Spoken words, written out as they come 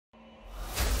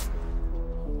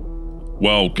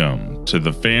Welcome to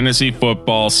the Fantasy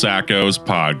Football Sackos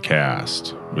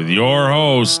podcast with your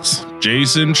hosts,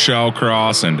 Jason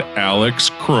Shellcross and Alex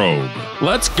Krogh.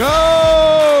 Let's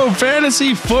go!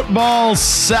 Fantasy Football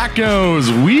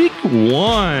Sackos Week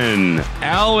 1.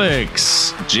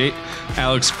 Alex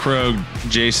Krogh,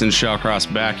 Jason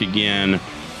Shellcross back again.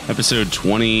 Episode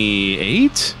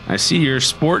 28. I see you're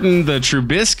sporting the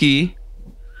Trubisky.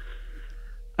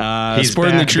 He's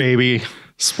sporting back, baby.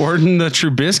 Sporting the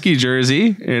Trubisky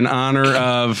jersey in honor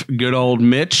of good old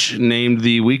Mitch, named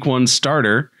the Week 1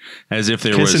 starter, as if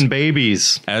there was kissing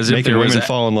babies, as if making there women was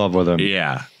fall in love with him.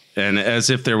 Yeah, and as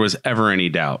if there was ever any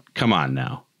doubt. Come on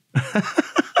now,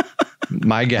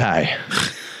 my guy.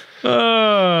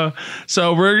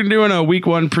 So we're doing a Week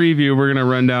 1 preview. We're gonna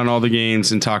run down all the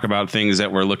games and talk about things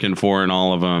that we're looking for in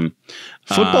all of them.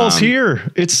 Football's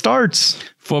here. It starts.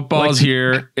 Football's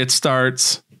here. It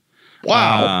starts.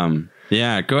 Wow.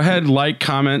 Yeah, go ahead, like,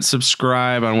 comment,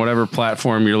 subscribe on whatever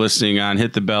platform you're listening on.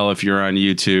 Hit the bell if you're on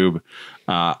YouTube.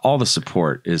 All the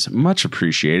support is much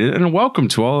appreciated. And welcome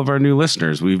to all of our new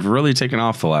listeners. We've really taken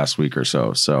off the last week or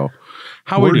so. So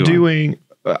how are we doing?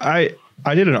 I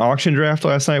did an auction draft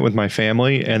last night with my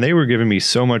family, and they were giving me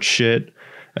so much shit.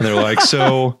 And they're like,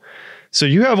 so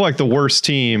you have like the worst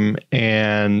team.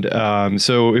 And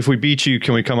so if we beat you,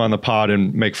 can we come on the pod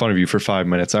and make fun of you for 5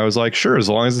 minutes? I was like, sure, as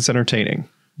long as it's entertaining.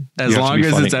 As long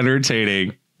as it's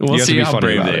entertaining, we'll see how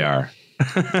brave they are.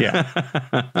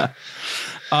 Yeah.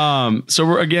 So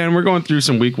we're going through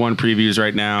some Week 1 previews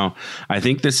right now. I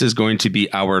think this is going to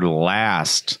be our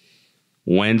last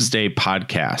Wednesday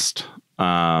podcast.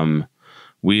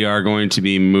 We are going to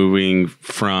be moving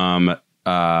from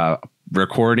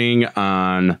recording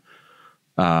on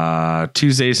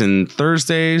Tuesdays and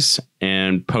Thursdays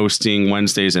and posting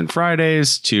Wednesdays and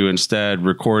Fridays to instead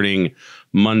recording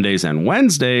Mondays and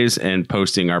Wednesdays and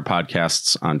posting our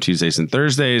podcasts on Tuesdays and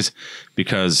Thursdays,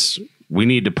 because we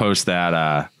need to post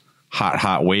that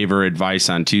hot waiver advice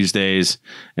on Tuesdays.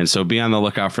 And so be on the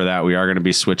lookout for that. We are going to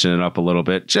be switching it up a little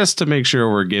bit just to make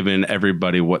sure we're giving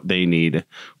everybody what they need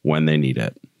when they need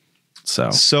it.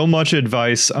 So much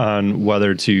advice on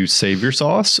whether to save your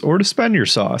sauce or to spend your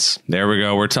sauce. There we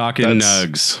go. We're talking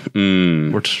nugs.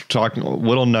 We're talking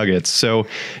little nuggets. So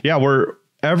yeah,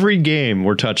 every game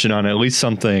we're touching on at least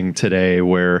something today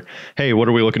where, hey, what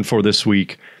are we looking for this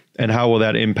week? And how will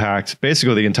that impact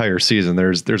basically the entire season?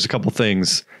 There's a couple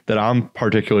things that I'm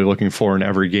particularly looking for in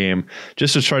every game,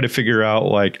 just to try to figure out,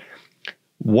 like,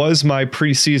 was my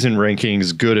preseason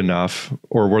rankings good enough,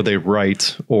 or were they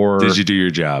right? Or did you do your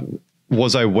job?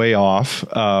 Was I way off?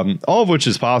 All of which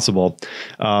is possible.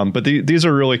 But these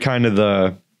are really kind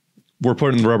of we're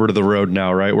putting the rubber to the road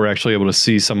now, right? We're actually able to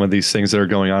see some of these things that are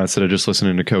going on instead of just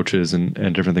listening to coaches and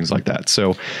different things like that.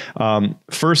 So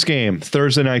first game,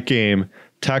 Thursday night game,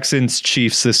 Texans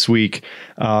Chiefs this week.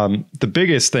 The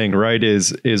biggest thing, right,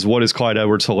 is what is Clyde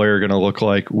Edwards-Helaire going to look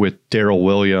like with Darrell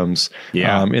Williams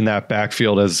in that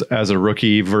backfield as a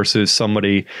rookie versus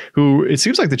somebody who it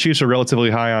seems like the Chiefs are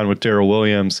relatively high on with Darrell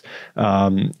Williams,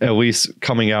 at least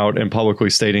coming out and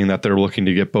publicly stating that they're looking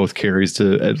to get both carries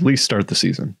to at least start the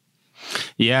season.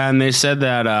 Yeah, and they said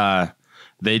that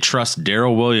they trust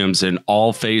Darrell Williams in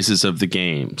all phases of the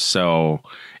game. So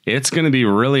it's going to be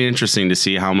really interesting to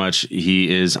see how much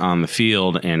he is on the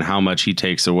field and how much he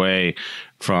takes away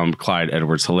from Clyde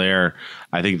Edwards-Helaire.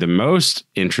 I think the most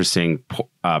interesting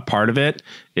part of it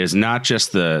is not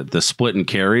just the split in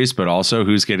carries, but also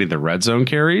who's getting the red zone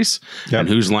carries and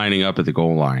who's lining up at the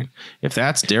goal line. If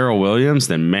that's Darrell Williams,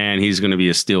 then, man, he's going to be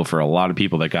a steal for a lot of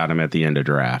people that got him at the end of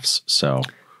drafts. So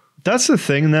that's the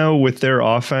thing, though, with their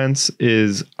offense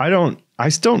is I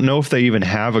still don't know if they even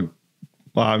have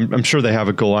I'm sure they have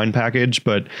a goal line package,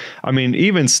 but I mean,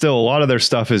 even still, a lot of their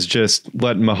stuff is just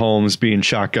letting Mahomes be in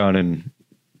shotgun and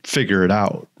figure it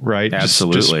out, right?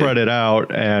 Absolutely. Just spread it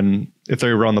out. And if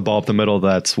they run the ball up the middle,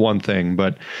 that's one thing,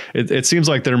 but it seems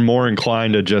like they're more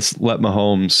inclined to just let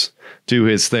Mahomes do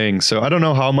his thing. So I don't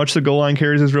know how much the goal line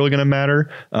carries is really going to matter,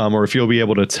 or if you'll be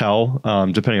able to tell,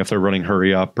 depending if they're running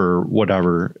hurry up or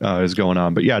whatever is going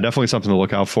on. But yeah, definitely something to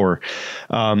look out for.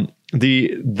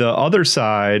 The other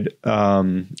side,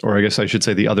 or I guess I should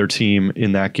say the other team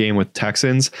in that game with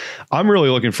Texans, I'm really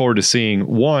looking forward to seeing,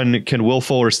 one, can Will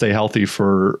Fuller stay healthy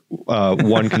for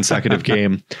one consecutive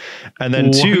game? And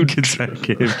then two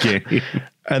consecutive game.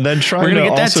 And then we're going to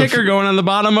get that ticker going on the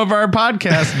bottom of our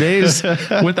podcast days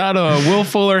without a Will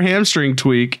Fuller hamstring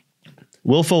tweak.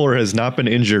 Will Fuller has not been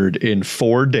injured in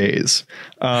 4 days.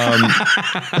 It's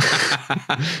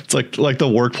like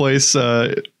the workplace.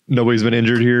 Nobody's been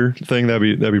injured here thing.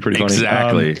 That'd be pretty funny.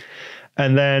 Exactly.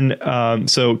 And then,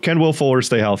 so can Will Fuller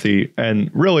stay healthy?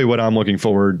 And really what I'm looking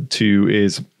forward to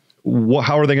is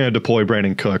how are they going to deploy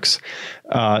Brandon Cooks?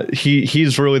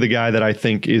 He's really the guy that I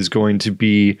think is going to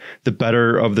be the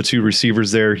better of the two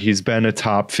receivers there. He's been a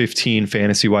top 15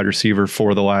 fantasy wide receiver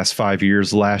for the last 5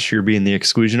 years, last year being the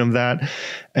exclusion of that.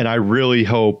 And I really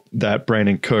hope that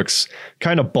Brandon Cooks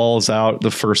kind of balls out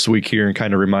the first week here and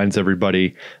kind of reminds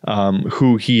everybody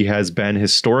who he has been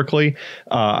historically.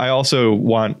 I also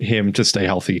want him to stay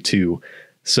healthy too.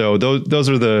 So those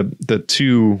are the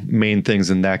two main things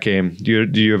in that game. Do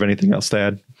you have anything else to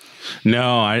add?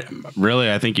 No, I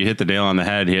think you hit the nail on the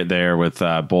head here there with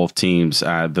both teams.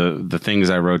 The things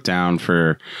I wrote down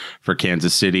for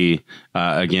Kansas City,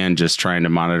 again, just trying to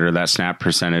monitor that snap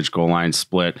percentage, goal line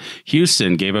split.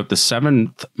 Houston gave up the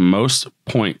 7th most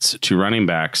points to running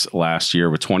backs last year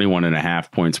with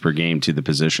 21.5 points per game to the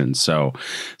position. So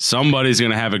somebody's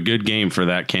going to have a good game for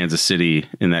that Kansas City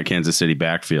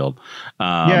backfield.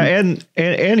 And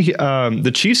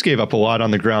the Chiefs gave up a lot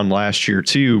on the ground last year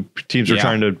too. Teams are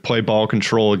trying to play ball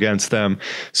control against them.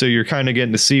 So you're kind of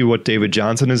getting to see what David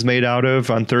Johnson is made out of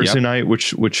on Thursday night,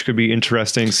 which could be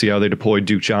interesting. See how they deploy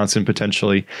Duke Johnson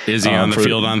potentially. Is he on the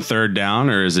field on third down,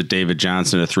 or is it David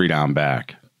Johnson a 3-down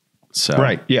back? So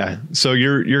right, yeah. So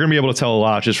you're gonna be able to tell a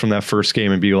lot just from that first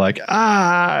game and be like,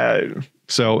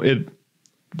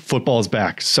 football is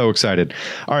back. So excited.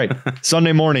 All right.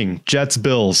 Sunday morning, Jets,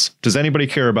 Bills. Does anybody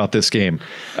care about this game?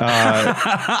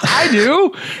 I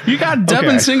do. You got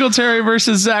Devin Singletary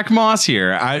versus Zach Moss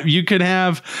here. You could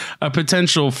have a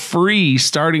potential free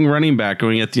starting running back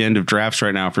going at the end of drafts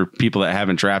right now for people that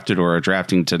haven't drafted or are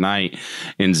drafting tonight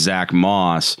in Zach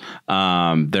Moss.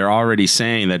 They're already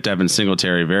saying that Devin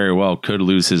Singletary very well could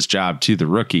lose his job to the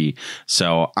rookie.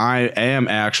 So I am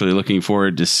actually looking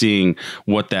forward to seeing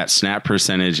what that snap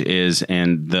percentage is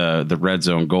and the red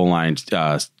zone goal line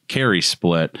carry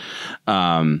split.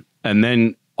 And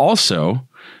then also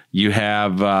you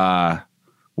have the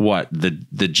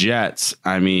Jets.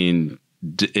 I mean,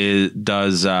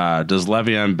 does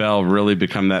Le'Veon Bell really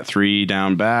become that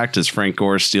 3-down back? Does Frank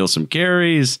Gore steal some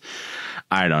carries?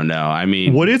 I don't know. I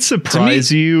mean, would it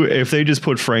surprise you if they just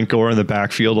put Frank Gore in the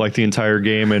backfield like the entire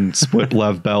game and split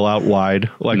Lev Bell out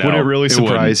wide? Like, no, would it really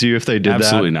surprise you if they did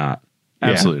Absolutely not.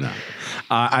 Absolutely not.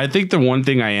 I think the one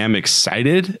thing I am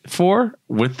excited for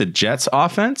with the Jets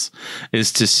offense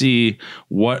is to see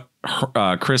what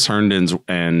Chris Herndon's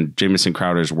and Jamison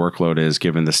Crowder's workload is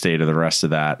given the state of the rest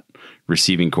of that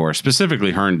receiving core,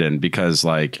 specifically Herndon, because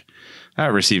like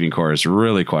that receiving core is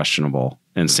really questionable.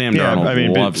 And Sam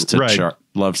Darnold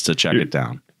loves to check it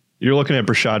down. You're looking at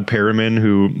Brashad Perriman,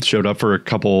 who showed up for a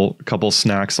couple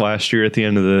snacks last year at the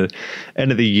end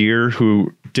of the year,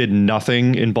 who did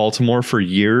nothing in Baltimore for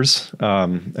years.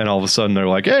 And all of a sudden they're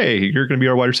like, hey, you're going to be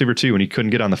our wide receiver too. And he couldn't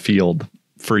get on the field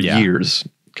for years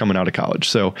coming out of college.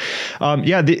 So,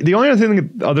 the only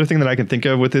other thing that I can think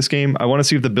of with this game, I want to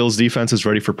see if the Bills defense is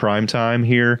ready for prime time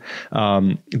here.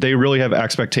 They really have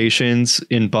expectations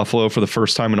in Buffalo for the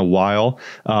first time in a while,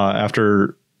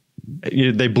 after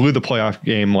they blew the playoff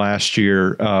game last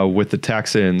year with the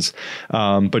Texans.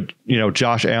 But,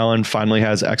 Josh Allen finally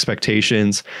has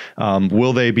expectations.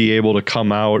 Will they be able to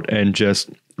come out and just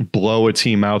blow a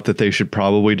team out that they should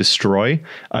probably destroy?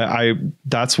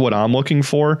 That's what I'm looking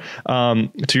for. To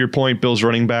your point, Bills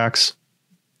running backs,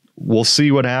 we'll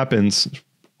see what happens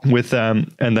with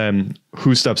them, and then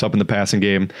who steps up in the passing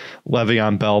game.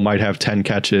 Le'Veon Bell might have 10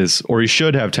 catches, or he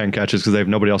should have 10 catches because they have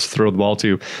nobody else to throw the ball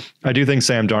to. I do think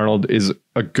Sam Darnold is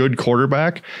a good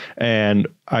quarterback, and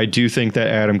I do think that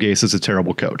Adam Gase is a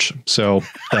terrible coach. So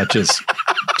that just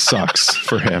sucks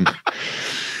for him.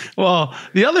 Well,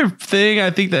 the other thing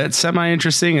I think that's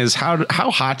semi-interesting is how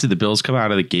hot did the Bills come out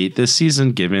of the gate this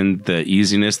season, given the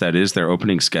easiness that is their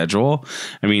opening schedule?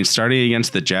 I mean, starting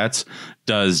against the Jets,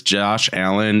 does Josh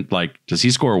Allen, does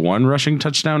he score 1 rushing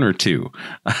touchdown or 2?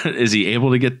 Is he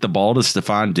able to get the ball to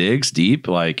Stephon Diggs deep?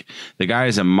 Like, the guy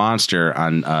is a monster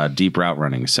on deep route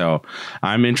running. So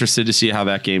I'm interested to see how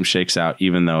that game shakes out,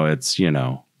 even though it's,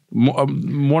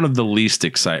 one of the least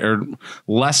exciting or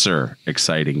lesser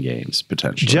exciting games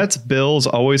potentially. Jets Bills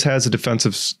always has a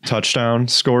defensive touchdown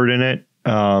scored in it.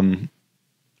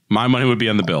 My money would be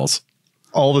on the Bills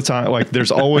all the time. Like,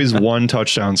 there's always one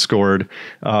touchdown scored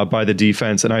by the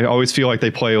defense, and I always feel like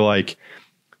they play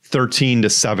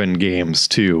 13-7 games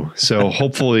too. So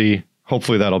hopefully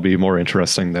that'll be more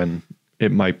interesting than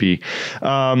it might be.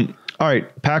 All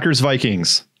right, Packers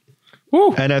Vikings.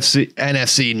 Woo.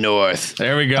 NFC North.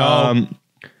 There we go.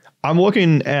 I'm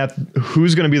looking at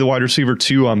who's going to be the wide receiver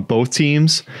 2 on both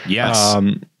teams. Yes.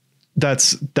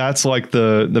 that's like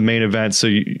the main event. So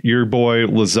your boy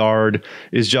Lazard,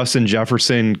 is Justin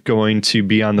Jefferson going to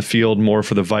be on the field more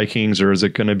for the Vikings, or is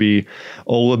it going to be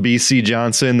Olabisi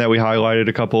Johnson that we highlighted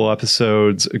a couple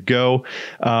episodes ago?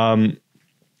 I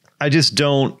just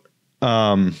don't.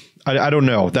 I don't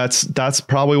know. That's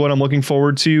probably what I'm looking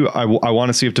forward to. I want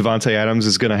to see if Devontae Adams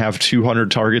is going to have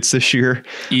 200 targets this year.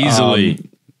 Easily.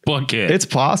 Book it. It's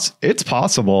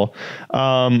possible.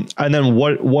 And then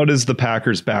what does the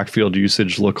Packers backfield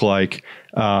usage look like?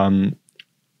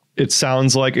 It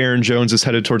sounds like Aaron Jones is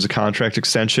headed towards a contract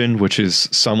extension, which is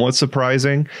somewhat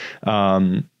surprising.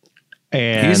 And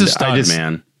he's a stud,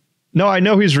 man. No, I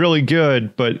know he's really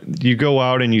good, but you go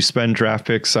out and you spend draft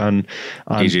picks on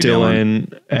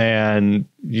Dillon, and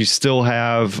you still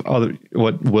have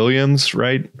Williams,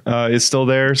 right? Is still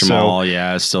there. Jamal,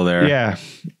 is still there. Yeah.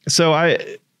 So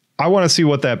I want to see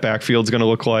what that backfield's going to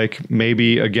look like.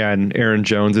 Maybe again, Aaron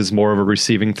Jones is more of a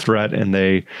receiving threat, and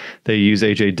they use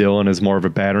AJ Dillon as more of a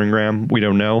battering ram. We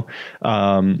don't know.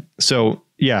 So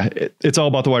yeah, it's all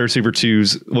about the wide receiver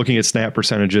twos, looking at snap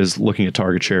percentages, looking at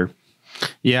target share.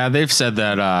 Yeah, they've said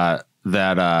that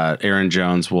Aaron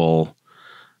Jones will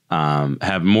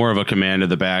have more of a command of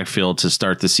the backfield to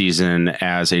start the season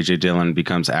as A.J. Dillon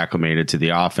becomes acclimated to the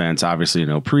offense. Obviously,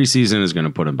 preseason is going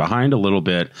to put him behind a little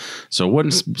bit. So it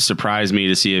wouldn't surprise me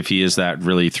to see if he is that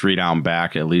really 3-down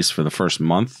back, at least for the first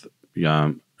month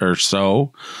or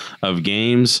so of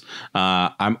games.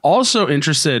 I'm also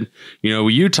interested,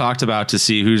 you talked about to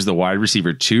see who's the wide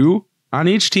receiver 2 on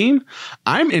each team.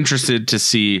 I'm interested to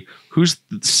see who's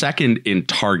second in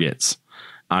targets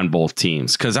on both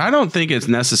teams, because I don't think it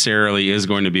necessarily is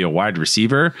going to be a wide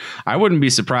receiver. I wouldn't be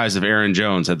surprised if Aaron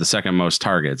Jones had the second most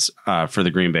targets for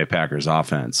the Green Bay Packers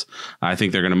offense. I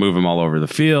think they're going to move him all over the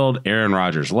field. Aaron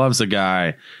Rodgers loves the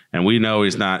guy, and we know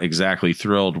he's not exactly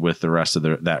thrilled with the rest of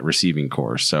that receiving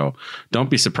core. So don't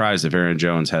be surprised if Aaron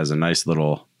Jones has a nice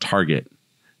little target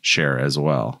share as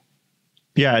well.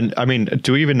 Yeah, and I mean,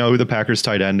 do we even know who the Packers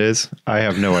tight end is? I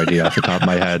have no idea off the top of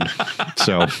my head.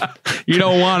 So you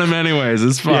don't want him anyways.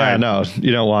 It's fine. Yeah, no,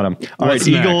 you don't want him. All right,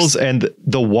 Eagles and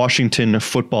the Washington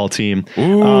football team.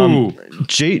 Ooh.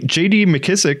 J.D.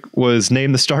 McKissick was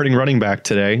named the starting running back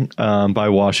today by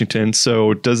Washington.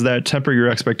 So does that temper your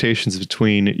expectations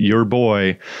between your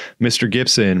boy, Mr.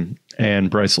 Gibson, and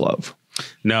Bryce Love?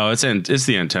 No, it's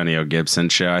the Antonio Gibson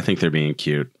show. I think they're being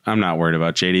cute. I'm not worried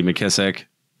about J.D. McKissick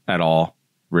at all.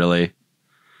 Really?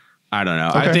 I don't know.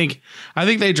 Okay. I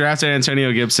think they drafted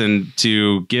Antonio Gibson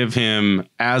to give him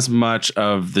as much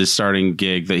of the starting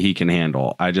gig that he can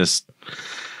handle. I don't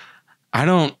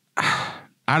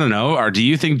know. Or do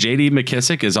you think JD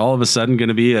McKissick is all of a sudden going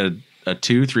to be a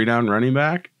 2-3 down running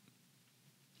back?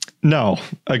 No.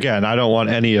 Again, I don't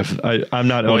want any of. I'm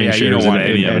not owning shares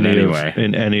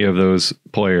in any of those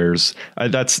players.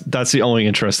 That's the only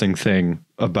interesting thing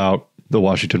about the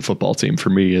Washington football team for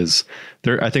me is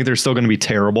I think they're still going to be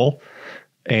terrible,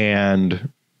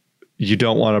 and you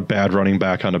don't want a bad running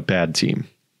back on a bad team.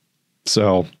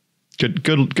 So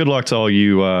good luck to all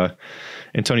you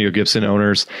Antonio Gibson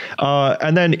owners.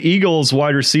 And then Eagles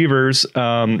wide receivers.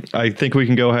 I think we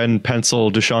can go ahead and pencil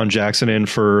Deshaun Jackson in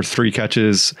for 3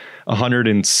 catches,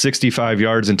 165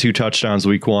 yards and 2 touchdowns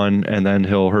week 1. And then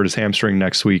he'll hurt his hamstring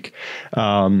next week.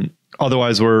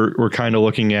 Otherwise we're kind of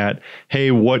looking at,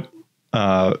 hey, what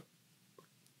do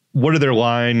their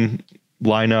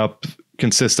lineup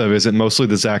consist of? Is it mostly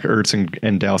the Zach Ertz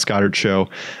and Dallas Goedert show?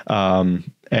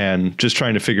 And just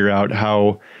trying to figure out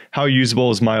how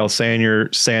usable is Miles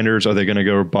Sanders? Are they going to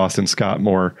go Boston Scott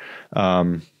more?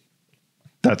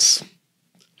 It's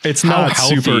not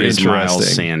super interesting.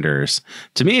 Miles Sanders.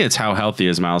 To me, it's how healthy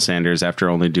is Miles Sanders after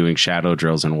only doing shadow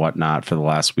drills and whatnot for the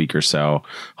last week or so.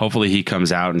 Hopefully he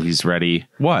comes out and he's ready.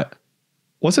 What?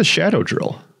 What's a shadow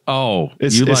drill? Oh,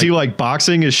 is he like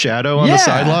boxing his shadow on the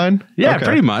sideline? Yeah, okay.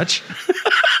 Pretty much.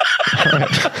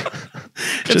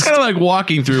 It's kind of like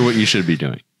walking through what you should be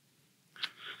doing.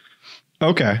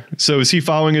 Okay. So is he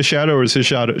following his shadow, or is his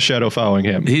shadow following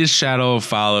him? His shadow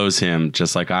follows him,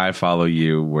 just like I follow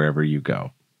you wherever you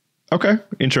go. Okay.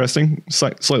 Interesting.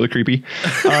 Slightly creepy.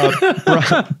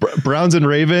 Browns and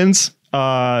Ravens.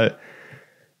 The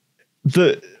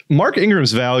Mark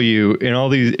Ingram's value in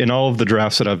all of the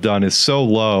drafts that I've done is so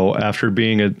low after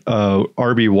being a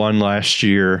RB1 last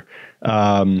year.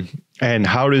 And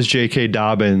how does J.K.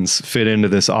 Dobbins fit into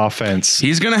this offense?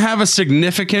 He's going to have a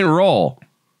significant role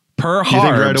per Harbs. You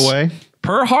think right away?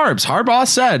 Per Harbs. Harbaugh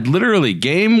said literally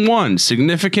game 1,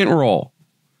 significant role.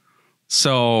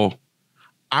 So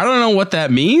I don't know what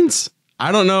that means.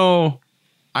 I don't know.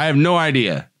 I have no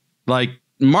idea. Like,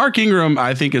 Mark Ingram,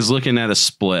 I think, is looking at a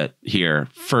split here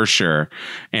for sure.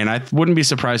 And I wouldn't be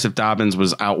surprised if Dobbins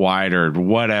was out wide or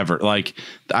whatever. Like,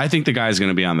 I think the guy's going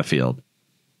to be on the field.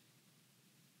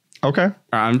 Okay.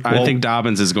 I think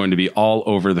Dobbins is going to be all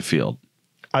over the field.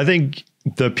 I think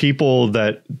the people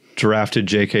that drafted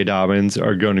J.K. Dobbins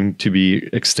are going to be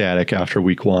ecstatic after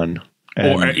week 1.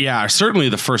 Certainly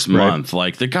the first month.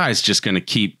 Like, the guy's just going to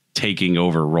keep taking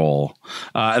over role.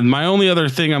 And my only other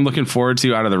thing I'm looking forward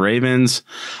to out of the Ravens,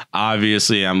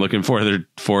 obviously I'm looking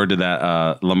forward to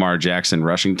that Lamar Jackson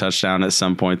rushing touchdown at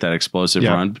some point, that explosive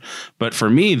run. But for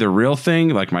me, the real thing,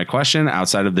 like my question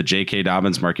outside of the J.K.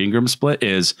 Dobbins, Mark Ingram split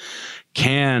is,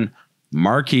 can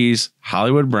Marquise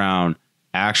Hollywood Brown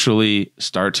actually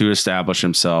start to establish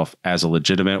himself as a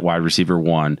legitimate wide receiver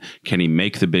 1? Can he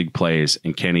make the big plays,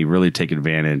 and can he really take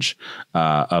advantage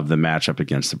of the matchup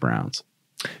against the Browns?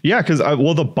 Yeah, because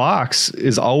the box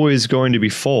is always going to be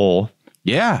full.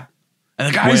 Yeah, and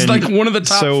the guy's like one of the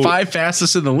top 5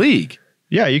 fastest in the league.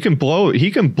 Yeah, he can blow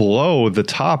the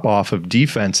top off of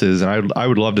defenses, and I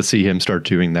would love to see him start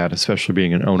doing that, especially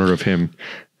being an owner of him.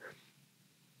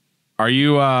 Are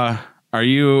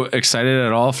you excited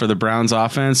at all for the Browns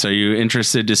offense? Are you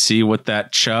interested to see what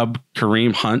that Chubb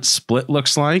Kareem Hunt split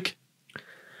looks like?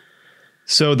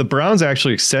 So the Browns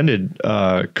actually extended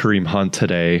Kareem Hunt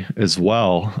today as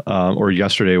well, or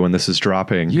yesterday when this is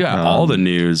dropping. You got all the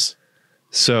news.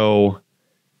 So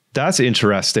that's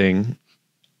interesting.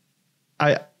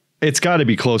 It's got to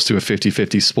be close to a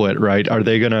 50-50 split, right? Are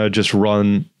they going to just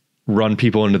run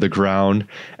people into the ground,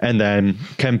 and then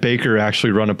can Baker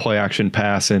actually run a play action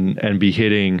pass and be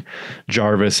hitting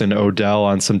Jarvis and Odell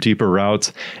on some deeper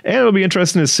routes? And it'll be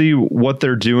interesting to see what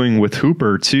they're doing with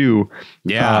Hooper too.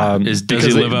 Yeah. Does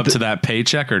he live up to that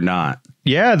paycheck or not?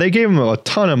 Yeah, they gave him a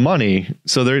ton of money,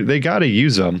 so they got to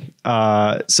use him.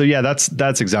 So yeah,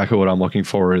 that's exactly what I'm looking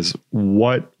for, is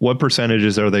what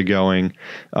percentages are they going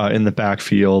in the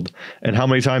backfield, and how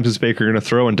many times is Baker going to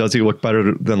throw, and does he look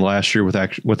better than last year with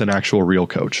an actual real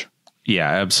coach? Yeah,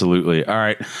 absolutely. All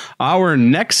right, our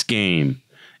next game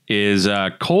is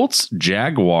Colts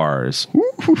Jaguars.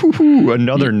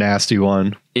 Another nasty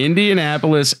one.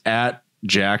 Indianapolis at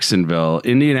Jacksonville.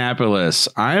 Indianapolis.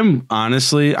 I'm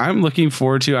looking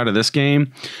forward to, out of this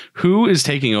game, who is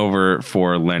taking over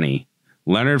for Lenny.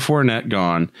 Leonard Fournette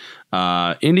gone.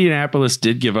 Indianapolis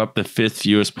did give up the 5th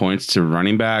fewest points to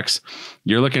running backs.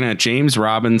 You're looking at James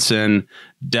Robinson,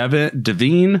 Devin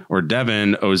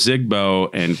Ozigbo,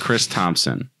 and Chris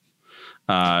Thompson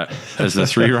as the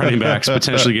 3 running backs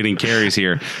potentially getting carries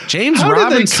here. How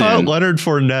Robinson, did they cut Leonard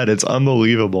Fournette? It's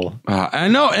unbelievable. I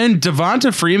know. And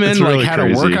Devonta Freeman really had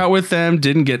crazy. A workout with them,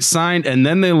 didn't get signed, and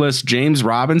then they list James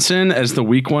Robinson as the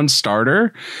week 1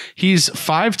 starter. He's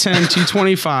 5'10",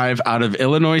 225 out of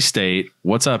Illinois State.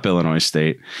 What's up, Illinois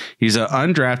State? He's an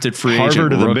undrafted free agent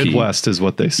Harvard of rookie. The Midwest is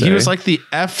what they say. He was like the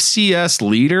FCS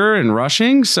leader in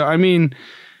rushing. So, I mean,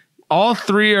 all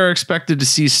 3 are expected to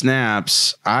see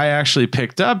snaps. I actually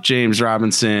picked up James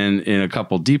Robinson in a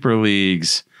couple deeper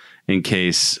leagues in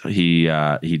case he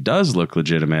does look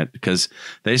legitimate, because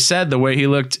they said the way he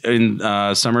looked in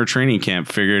summer training camp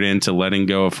figured into letting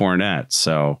go of Fournette.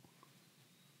 So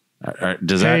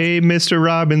Hey, Mr.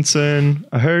 Robinson,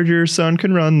 I heard your son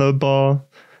can run the ball.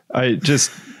 Are you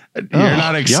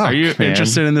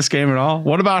interested in this game at all?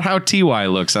 What about how T.Y.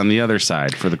 looks on the other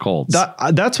side for the Colts?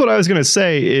 That's what I was going to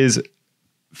say, is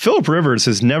Phillip Rivers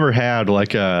has never had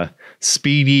like a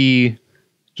speedy,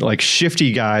 like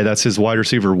shifty guy that's his wide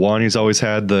receiver 1. He's always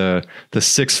had the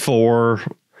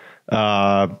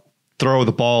 6'4", throw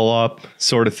the ball up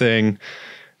sort of thing.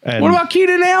 And what about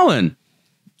Keenan Allen?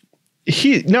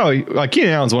 Keenan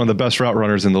Allen's one of the best route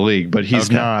runners in the league, but he's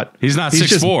not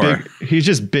 6'4". He's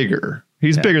just bigger.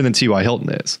 He's bigger than T.Y.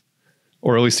 Hilton is,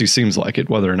 or at least he seems like it.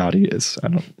 Whether or not he is,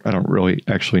 I don't really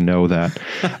actually know that.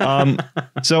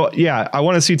 So yeah, I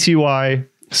want to see T.Y.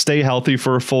 stay healthy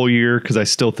for a full year, because I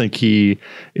still think he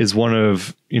is one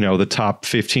of the top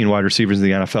 15 wide receivers in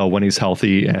the NFL when he's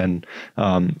healthy and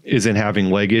isn't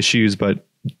having leg issues, but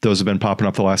those have been popping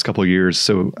up the last couple of years.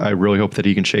 So I really hope that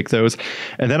he can shake those.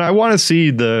 And then I want to see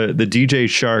the DJ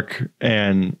Shark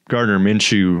and Gardner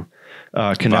Minshew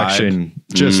connection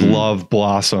just love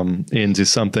blossom into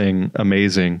something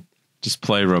amazing. Just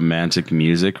play romantic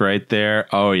music right there.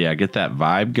 Oh yeah, get that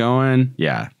vibe going.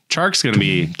 Yeah, Chark's gonna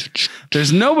be.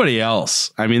 There's nobody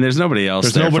else. I mean, there's nobody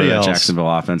else there for the Jacksonville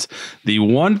offense. The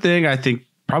one thing I think,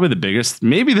 probably the biggest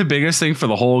thing for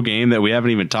the whole game that we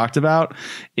haven't even talked about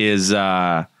is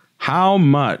how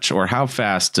much or how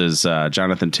fast does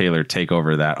Jonathan Taylor take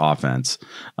over that offense?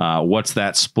 What's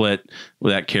that split,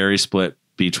 that carry split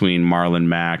between Marlon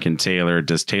Mack and Taylor.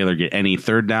 Does Taylor get any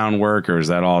third down work, or is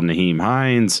that all Naheem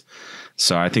Hines?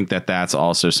 So I think that that's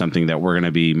also something that we're going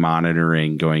to be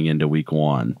monitoring going into week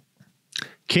 1.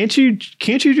 Can't you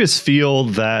just feel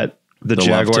that the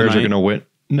Jaguars are going to win?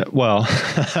 No, well,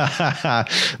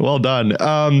 well done.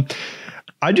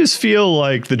 I just feel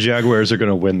like the Jaguars are going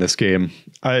to win this game.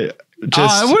 It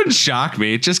wouldn't shock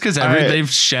me just because they've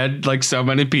shed like so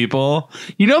many people.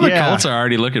 The Colts are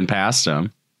already looking past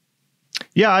them.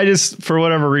 Yeah, for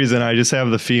whatever reason, I just have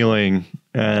the feeling,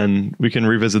 and we can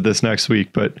revisit this next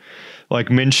week, but like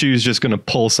Minshew's just going to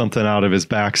pull something out of his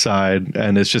backside,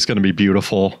 and it's just going to be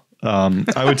beautiful.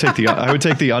 I would take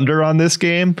the under on this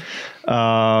game,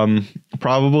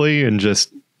 probably,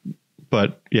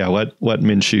 but yeah, let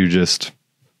Minshew just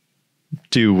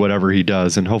do whatever he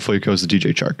does, and hopefully it goes to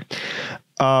DJ Chark.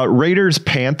 Raiders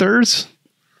Panthers,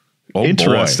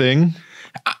 interesting.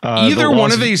 Either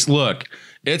one of these, look.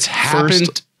 It's happened.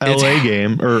 First LA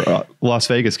game, or Las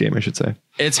Vegas game, I should say.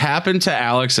 It's happened to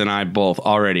Alex and I both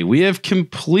already. We have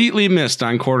completely missed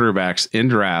on quarterbacks in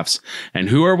drafts. And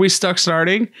who are we stuck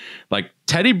starting? Like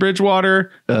Teddy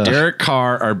Bridgewater, Derek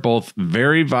Carr are both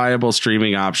very viable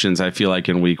streaming options, I feel like,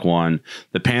 in week 1.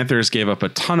 The Panthers gave up a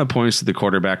ton of points to the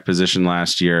quarterback position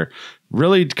last year.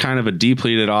 Really kind of a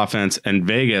depleted offense. And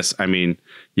Vegas, I mean,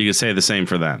 you could say the same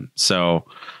for them. So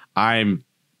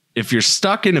if you're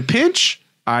stuck in a pinch,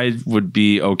 I would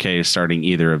be okay starting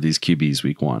either of these QBs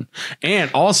week 1.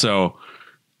 And also,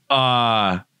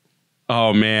 oh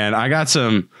man, I got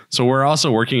some. So we're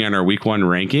also working on our week 1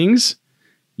 rankings.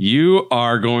 You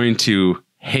are going to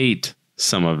hate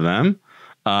some of them.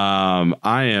 I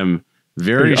am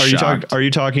very shocked. Are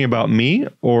you talking about me,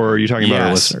 or are you talking about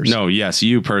our listeners? No, yes,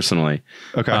 you personally.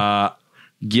 Okay.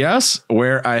 Guess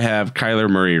where I have Kyler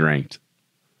Murray ranked.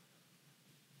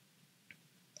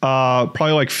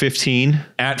 Probably like 15.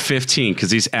 At 15,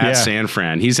 because he's at San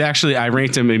Fran. He's actually, I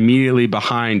ranked him immediately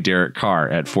behind Derek Carr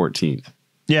at 14th.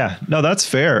 Yeah, no, that's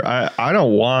fair. I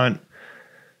don't want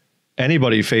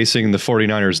anybody facing the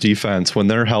 49ers defense when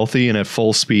they're healthy and at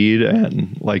full speed,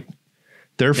 and like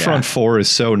their front four is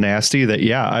so nasty that,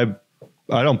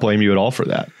 I don't blame you at all for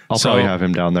that. I'll probably have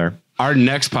him down there. Our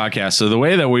next podcast. So the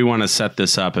way that we want to set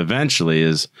this up eventually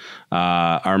is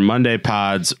our Monday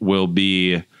pods will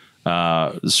be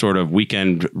sort of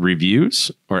weekend reviews,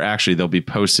 or actually they'll be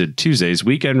posted Tuesdays,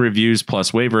 weekend reviews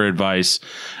plus waiver advice.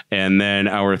 And then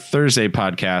our Thursday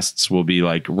podcasts will be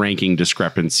like ranking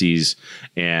discrepancies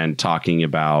and talking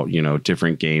about,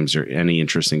 different games or any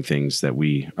interesting things that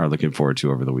we are looking forward to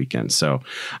over the weekend. So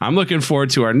I'm looking forward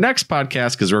to our next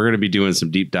podcast, because we're going to be doing some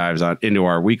deep dives into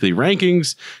our weekly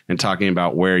rankings and talking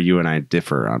about where you and I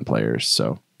differ on players.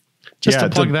 So just to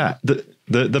plug that.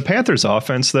 The Panthers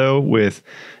offense, though, with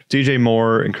DJ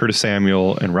Moore and Curtis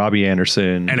Samuel and Robbie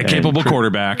Anderson and a capable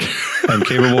quarterback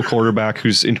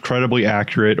who's incredibly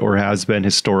accurate, or has been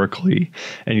historically,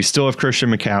 and you still have Christian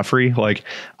McCaffrey. Like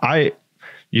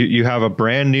you have a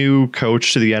brand new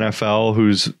coach to the NFL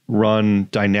who's run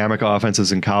dynamic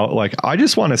offenses in college. Like, I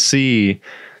just want to see,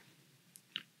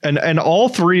 and all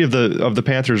three of the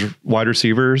Panthers wide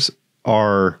receivers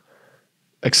are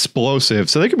explosive,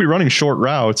 so they could be running short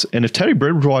routes, and if Teddy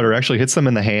Bridgewater actually hits them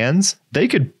in the hands, they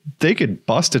could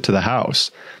bust it to the house.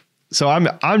 So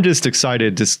I'm just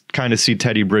excited to kind of see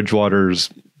Teddy Bridgewater's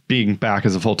being back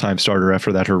as a full-time starter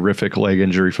after that horrific leg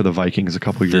injury for the Vikings a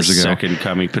couple of years ago. Second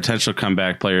coming, potential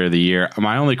comeback player of the year.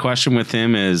 My only question with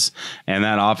him is, and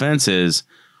that offense is,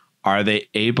 are they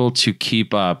able to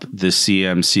keep up the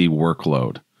CMC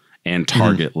workload and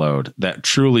target load that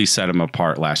truly set him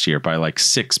apart last year by like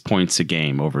 6 points a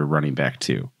game over running back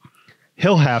 2?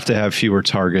 He'll have to have fewer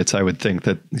targets. I would think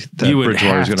that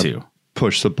Bridgewater is going to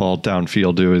push the ball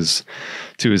downfield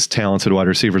to his talented wide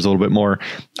receivers a little bit more.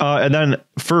 And then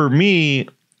for me,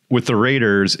 with the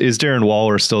Raiders, is Darren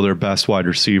Waller still their best wide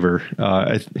receiver?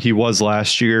 He was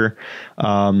last year.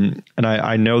 And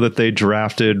I know that they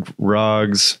drafted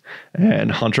Ruggs,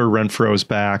 and Hunter Renfro's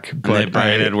back, but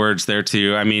Brian Edwards there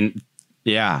too. I mean,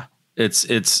 yeah,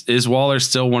 is Waller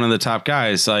still one of the top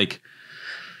guys? Like,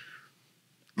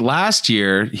 last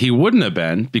year he wouldn't have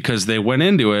been, because they went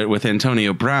into it with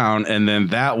Antonio Brown, and then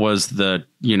that was the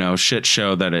shit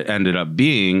show that it ended up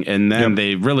being, and then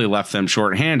they really left them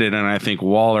shorthanded, and I think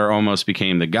Waller almost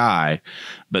became the guy.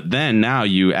 But then now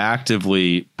you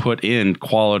actively put in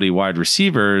quality wide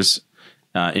receivers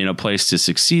in a place to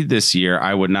succeed this year.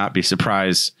 I would not be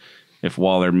surprised if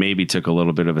Waller maybe took a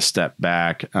little bit of a step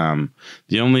back.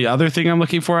 The only other thing I'm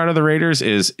looking for out of the Raiders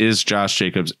is Josh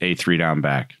Jacobs a 3-down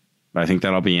back? I think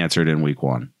that'll be answered in week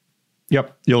 1.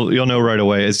 Yep. You'll know right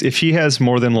away. If he has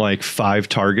more than like 5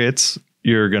 targets,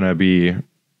 you're going to be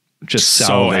just so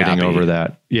salivating happy over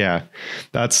that. Yeah.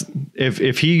 That's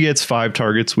if he gets 5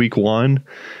 targets week 1,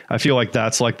 I feel like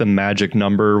that's like the magic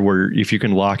number where if you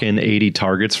can lock in 80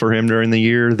 targets for him during the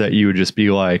year, that you would just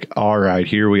be like, all right,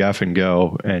 here we effing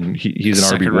go. And he's an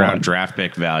second RB1 round draft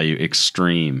pick value.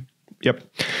 Extreme. Yep.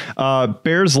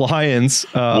 Bears Lions.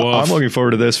 I'm looking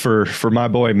forward to this for my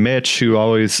boy Mitch, who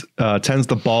always tends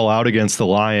to ball out against the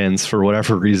Lions for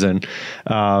whatever reason.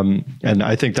 And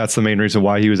I think that's the main reason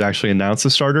why he was actually announced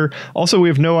the starter. Also, we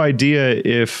have no idea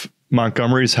if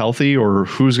Montgomery's healthy or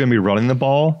who's going to be running the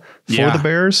ball for the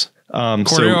Bears.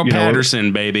 Cordero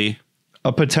Patterson, baby.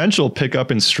 A potential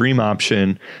pickup and stream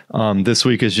option this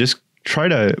week is just try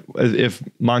to, if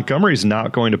Montgomery's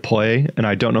not going to play, and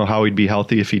I don't know how he'd be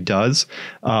healthy if he does,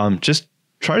 just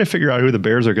try to figure out who the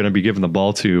Bears are going to be giving the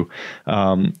ball to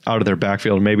out of their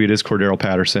backfield. Maybe it is Cordero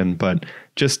Patterson, but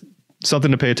just something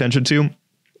to pay attention to.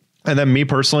 And then me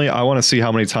personally, I want to see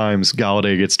how many times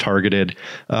Galladay gets targeted.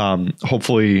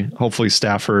 Hopefully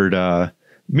Stafford,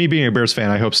 me being a Bears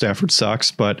fan, I hope Stafford sucks,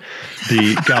 but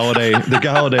the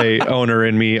Galladay owner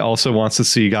in me also wants to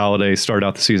see Galladay start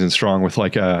out the season strong with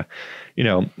like a,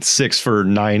 6 for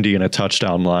 90 and a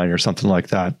touchdown line or something like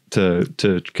that to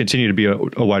continue to be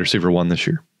a wide receiver 1 this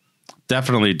year.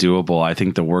 Definitely doable. I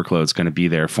think the workload's going to be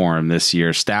there for him this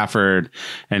year. Stafford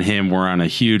and him were on a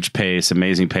huge pace,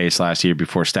 amazing pace last year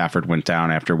before Stafford went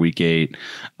down after week 8.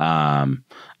 I'm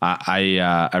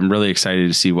really excited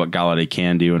to see what Galladay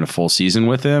can do in a full season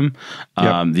with him.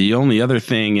 Yep. The only other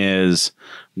thing is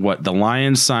what the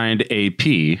Lions signed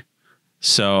AP.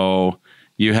 So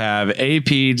you have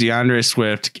AP, DeAndre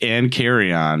Swift, and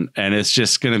Kerryon, and it's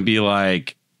just going to be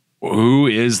like, who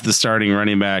is the starting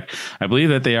running back? I believe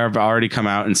that they have already come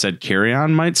out and said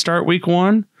Kerryon might start week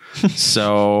 1.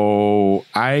 So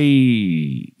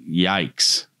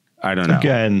yikes. I don't know.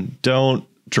 Again, don't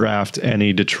draft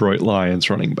any Detroit Lions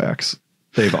running backs.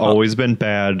 They've always been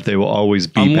bad. They will always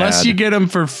be unless bad. You get them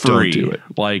for free. Don't do it.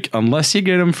 Like, unless you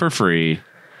get them for free,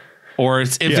 or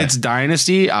if it's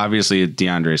dynasty, obviously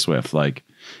DeAndre Swift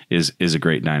is a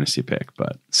great dynasty pick,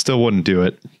 but still wouldn't do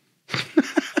it.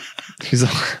 He's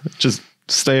just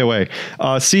stay away.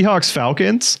 Seahawks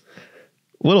Falcons.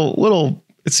 Little.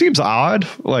 It seems odd.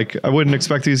 Like I wouldn't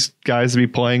expect these guys to be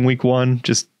playing week 1.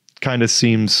 Just kind of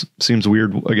seems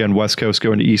weird. Again, West Coast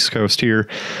going to East Coast here.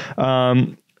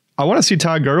 I want to see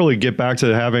Todd Gurley get back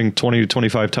to having 20 to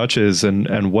 25 touches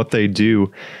and what they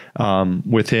do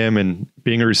with him and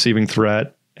being a receiving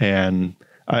threat. And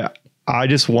I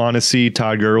just want to see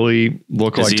Todd Gurley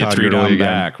look like Todd Gurley again.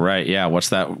 Back, right? Yeah. What's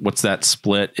that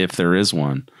split if there is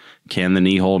one? Can the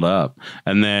knee hold up?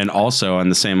 And then also on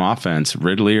the same offense,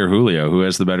 Ridley or Julio, who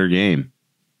has the better game?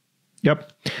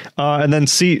 Yep. And then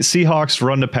Seahawks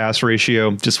run to pass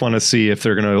ratio. Just want to see if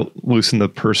they're going to loosen the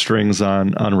purse strings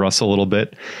on Russ a little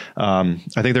bit. I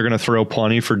think they're going to throw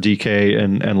plenty for DK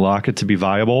and Lockett to be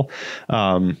viable.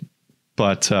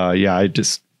 But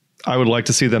I would like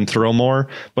to see them throw more.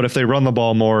 But if they run the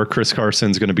ball more, Chris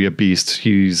Carson's going to be a beast.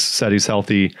 He's said he's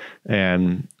healthy.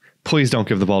 And please don't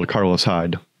give the ball to Carlos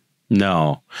Hyde.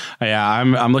 No. Yeah,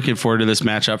 I'm looking forward to this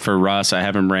matchup for Russ. I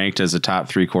have him ranked as a top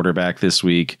 3 quarterback this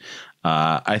week.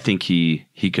 I think he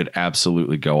could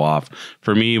absolutely go off.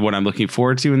 For me, what I'm looking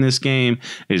forward to in this game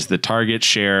is the target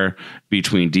share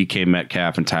between DK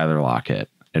Metcalf and Tyler Lockett,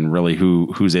 and really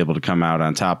who's able to come out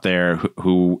on top there,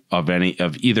 who of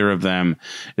either of them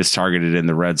is targeted in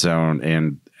the red zone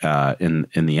and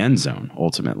in the end zone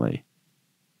ultimately.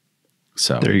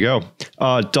 So there you go.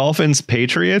 Dolphins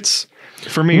Patriots.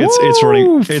 For me, it's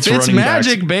running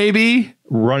magic backs, baby.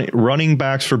 Running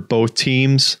backs for both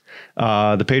teams.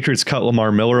 The Patriots cut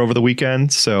Lamar Miller over the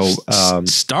weekend, so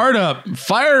fire up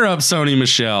Sony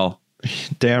Michel.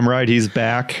 Damn right, he's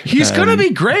back. He's gonna be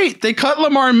great. They cut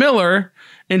Lamar Miller,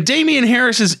 and Damian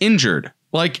Harris is injured.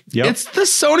 It's the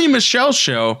Sony Michel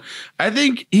show. I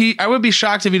think I would be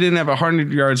shocked if he didn't have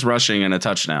 100 yards rushing and a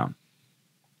touchdown.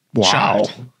 Wow.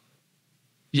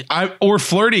 Or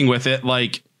flirting with it,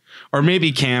 or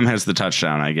maybe Cam has the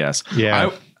touchdown, I guess.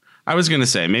 Yeah. I was going to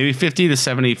say maybe 50 to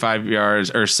 75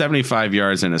 yards or 75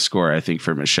 yards in a score, I think,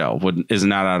 for Michelle is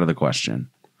not out of the question.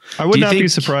 I would not be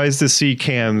surprised to see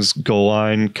Cam's goal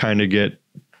line kind of get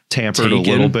tampered a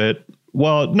little bit.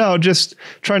 Well, no, just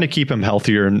trying to keep him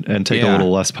healthier and take a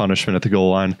little less punishment at the goal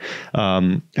line.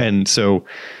 And so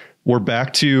we're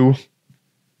back to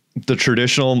the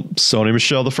traditional Sony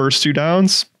Michel, the first 2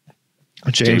 downs.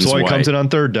 James White comes in on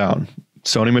 3rd down.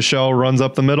 Sony Michel runs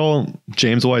up the middle.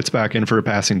 James White's back in for a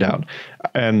passing down.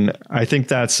 And I think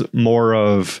that's more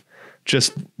of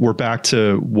just we're back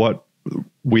to what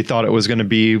we thought it was going to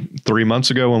be 3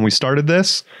 months ago when we started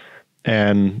this.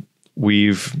 And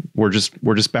we're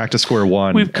just back to square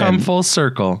one. We've come full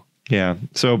circle. Yeah.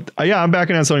 So I'm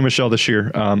backing on Sony Michel this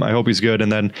year. I hope he's good. And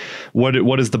then what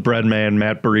does the bread man,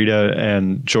 Matt Breida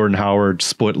and Jordan Howard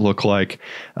split look like?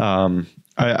 I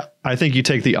think you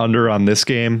take the under on this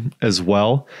game as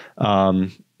well.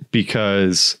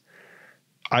 Because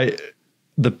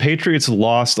the Patriots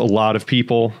lost a lot of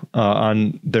people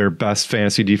on their best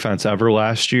fantasy defense ever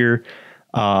last year.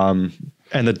 And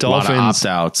the Dolphins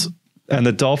opt-outs. And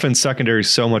the Dolphins secondary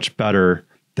is so much better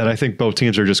that I think both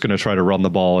teams are just going to try to run the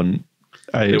ball, and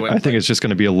I think it's just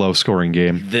going to be a low scoring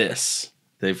game. They've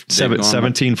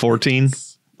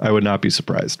 17-14. I would not be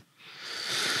surprised.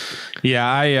 Yeah,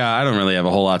 I don't really have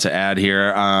a whole lot to add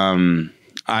here.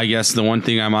 I guess the one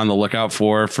thing I'm on the lookout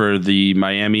for the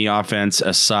Miami offense,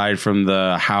 aside from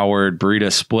the Howard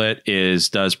Breida split, is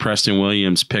does Preston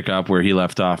Williams pick up where he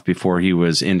left off before he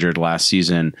was injured last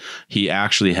season? He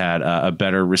actually had a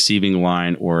better receiving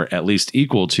line, or at least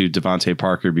equal to Devontae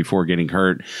Parker before getting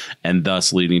hurt, and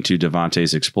thus leading to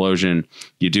Devontae's explosion.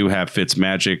 You do have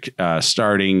Fitzmagic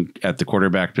starting at the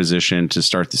quarterback position to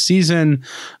start the season.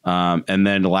 And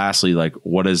then lastly, like,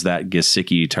 what does that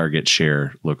Gesicki target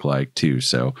share look like too?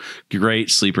 So great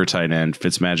sleeper tight end.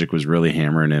 Fitzmagic was really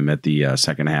hammering him at the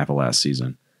second half of last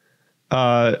season.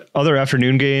 Other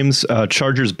afternoon games,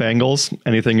 Chargers Bengals.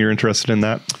 Anything you're interested in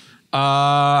that?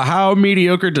 How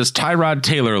mediocre does Tyrod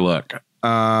Taylor look?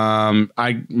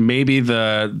 Maybe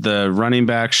the running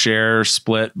back share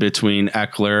split between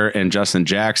Eckler and Justin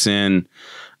Jackson.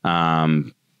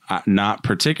 Not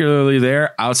particularly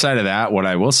there. Outside of that, what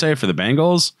I will say for the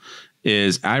Bengals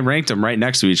is I ranked them right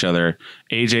next to each other.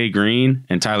 AJ Green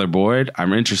and Tyler Boyd.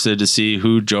 I'm interested to see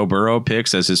who Joe Burrow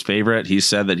picks as his favorite. He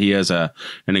said that he has an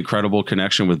incredible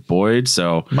connection with Boyd.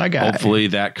 So hopefully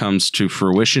that comes to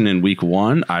fruition in week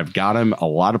 1. I've got him a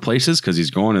lot of places because he's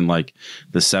going in like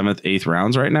the 7th, 8th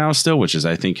rounds right now still, which is,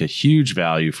 I think, a huge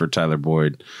value for Tyler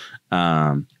Boyd.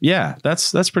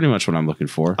 That's pretty much what I'm looking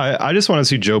for. I just want to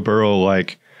see Joe Burrow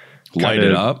light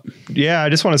it up. Yeah. I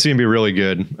just want to see him be really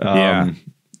good.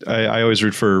 I always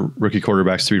root for rookie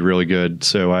quarterbacks to be really good.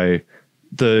 So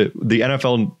the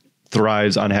NFL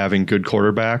thrives on having good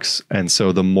quarterbacks. And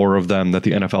so the more of them that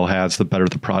the NFL has, the better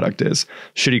the product is.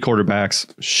 Shitty quarterbacks,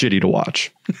 shitty to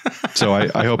watch. So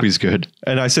I hope he's good.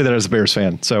 And I say that as a Bears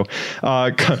fan. So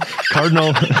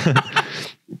Cardinals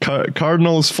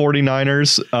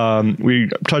 49ers. We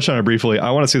touched on it briefly.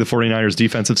 I want to see the 49ers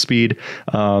defensive speed.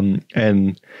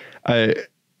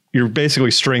 You're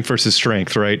basically strength versus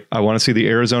strength, right? I want to see the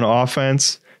Arizona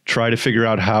offense try to figure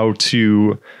out how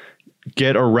to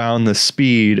get around the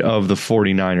speed of the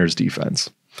 49ers defense.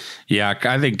 Yeah,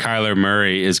 I think Kyler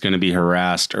Murray is going to be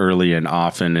harassed early and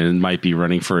often, and might be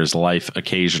running for his life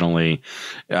occasionally.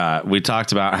 We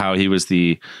talked about how he was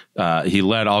he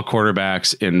led all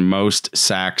quarterbacks in most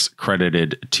sacks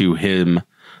credited to him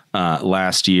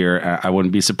last year. I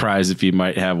wouldn't be surprised if he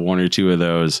might have one or two of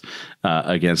those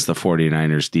against the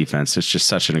 49ers defense. It's just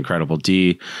such an incredible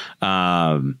D.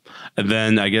 And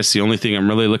then I guess the only thing I'm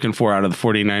really looking for out of the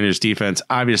 49ers defense,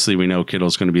 obviously we know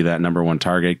Kittle's going to be that number one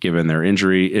target given their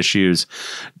injury issues.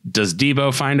 Does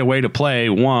Debo find a way to play?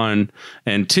 1,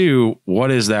 and 2,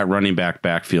 what is that running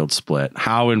backfield split?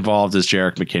 How involved is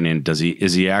Jerick McKinnon?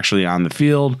 Is he actually on the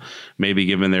field? Maybe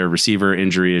given their receiver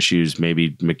injury issues,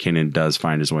 maybe McKinnon does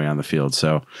find his way on the field.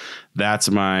 So that's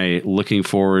my looking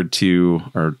forward to,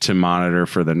 or to monitor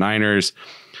for the Niners.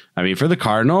 I mean, for the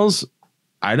Cardinals,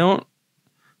 I know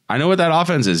what that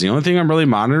offense is. The only thing I'm really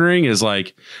monitoring is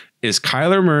is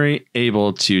Kyler Murray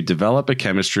able to develop a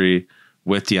chemistry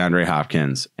with DeAndre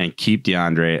Hopkins and keep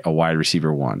DeAndre a wide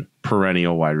receiver 1,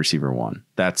 perennial wide receiver 1.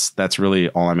 That's really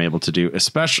all I'm able to do,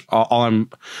 especially all I'm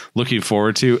looking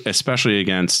forward to, especially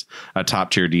against a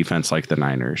top tier defense like the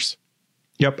Niners.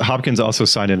 Yep. Hopkins also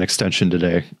signed an extension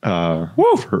today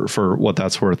for what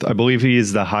that's worth. I believe he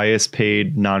is the highest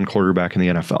paid non-quarterback in the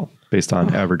NFL based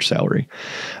on average salary.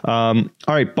 All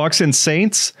right. Bucs and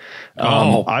Saints.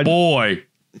 Boy,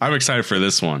 I'm excited for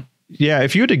this one. Yeah.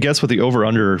 If you had to guess what the over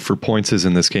under for points is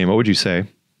in this game, what would you say?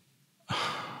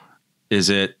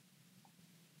 Is it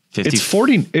 50? It's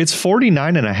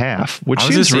 49.5, which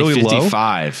seems really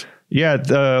 55. Low. Yeah,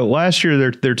 last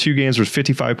year their 2 games were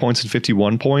 55 points and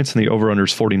 51 points, and the over-under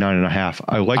is 49.5.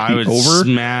 I would over.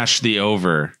 Smash the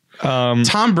over.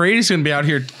 Tom Brady's going to be out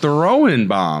here throwing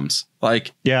bombs.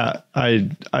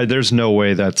 There's no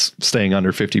way that's staying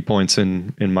under 50 points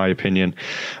in my opinion.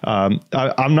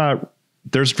 I'm not.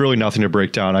 There's really nothing to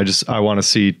break down. I want to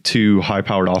see 2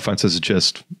 high-powered offenses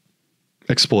just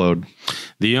explode.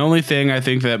 The only thing I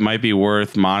think that might be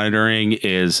worth monitoring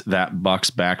is that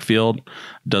Bucs backfield.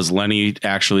 Does Lenny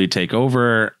actually take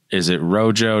over? Is it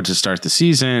Rojo to start the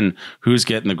season? Who's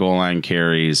getting the goal line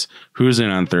carries? Who's in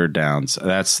on third downs?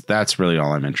 That's really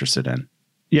all I'm interested in.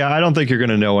 Yeah, I don't think you're going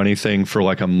to know anything for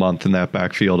like a month in that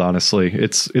backfield, honestly.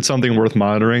 It's something worth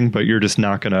monitoring, but you're just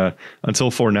not going to,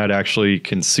 until Fournette actually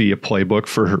can see a playbook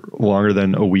for longer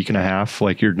than a week and a half,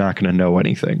 like you're not going to know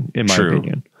anything, in my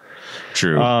opinion.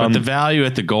 True. But the value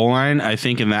at the goal line, I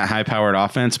think in that high-powered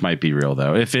offense might be real,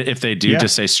 though. If they do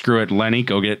just say, screw it, Lenny,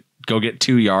 go get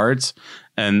 2 yards,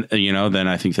 and then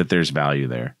I think that there's value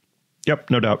there. Yep,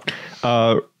 no doubt.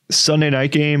 Sunday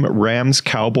night game, Rams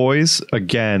Cowboys.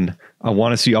 Again, I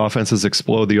want to see offenses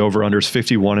explode. The over-under's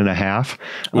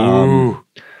 51.5.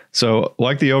 So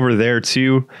like the over there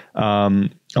too.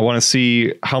 I want to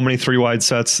see how many 3-wide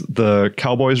sets the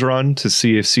Cowboys run to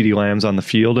see if CeeDee Lamb's on the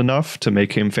field enough to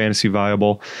make him fantasy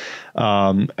viable.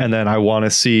 And then I want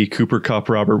to see Cooper Kupp,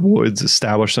 Robert Woods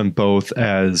establish them both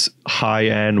as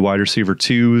high-end wide receiver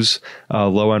 2s,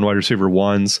 low-end wide receiver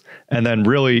 1s. And then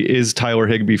really, is Tyler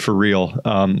Higbee for real?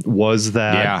 Was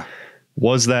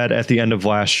that at the end of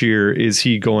last year? Is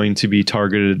he going to be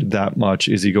targeted that much?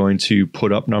 Is he going to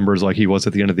put up numbers like he was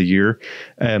at the end of the year?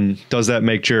 And does that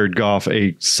make Jared Goff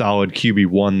a solid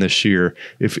QB1 this year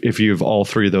if you have all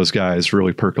three of those guys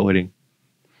really percolating?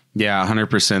 Yeah,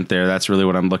 100% there. That's really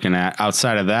what I'm looking at.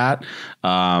 Outside of that,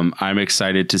 I'm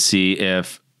excited to see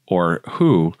if or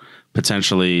who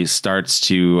potentially starts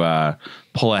to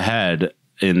pull ahead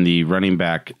in the running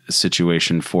back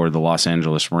situation for the Los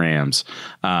Angeles Rams.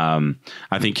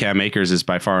 I think Cam Akers is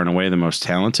by far and away the most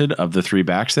talented of the 3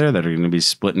 backs there that are going to be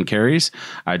splitting carries.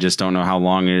 I just don't know how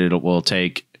long it will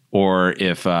take, or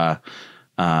if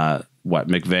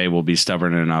McVay will be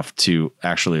stubborn enough to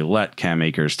actually let Cam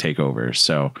Akers take over.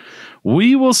 So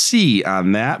we will see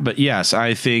on that. But yes,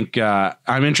 I think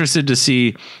I'm interested to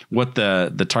see what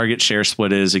the target share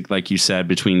split is, like you said,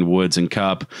 between Woods and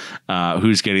Kupp,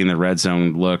 who's getting the red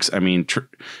zone looks. I mean,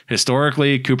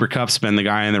 historically, Cooper Kupp's been the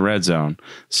guy in the red zone.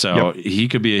 So he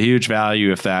could be a huge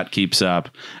value if that keeps up.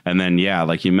 And then, yeah,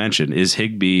 like you mentioned, is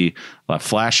Higbee a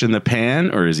flash in the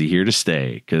pan, or is he here to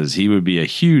stay? Because he would be a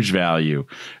huge value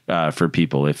for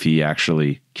people if he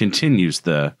actually continues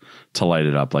to light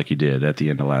it up like he did at the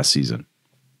end of last season.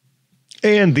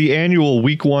 And the annual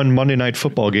week 1 Monday Night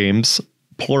Football games,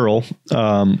 plural.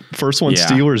 First one,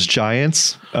 Steelers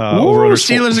Giants.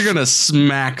 Steelers are going to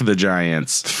smack the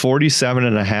Giants.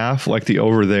 47.5, like the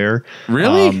over there.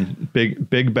 Really?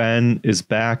 Big Ben is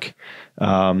back.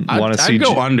 I'd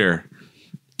go under.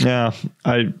 Yeah,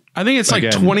 I think it's like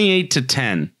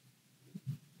 28-10.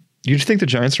 You think the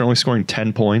Giants are only scoring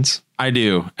 10 points? I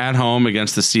do. At home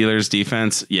against the Steelers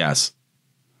defense, yes.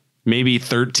 Maybe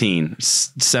 13,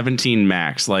 17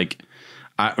 max. Like,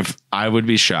 I would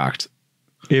be shocked.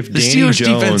 If the Steelers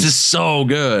defense is so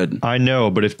good. I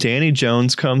know, but if Danny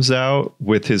Jones comes out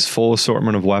with his full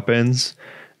assortment of weapons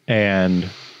and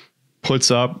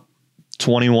puts up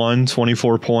 21,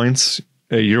 24 points,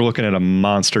 you're looking at a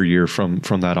monster year from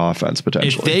that offense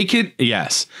potentially. If they could,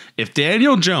 if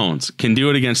Daniel Jones can do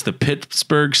it against the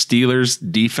Pittsburgh Steelers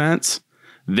defense,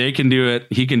 they can do it.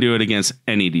 He can do it against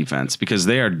any defense because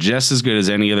they are just as good as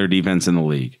any other defense in the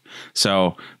league.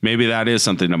 So maybe that is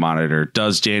something to monitor.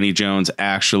 Does Danny Jones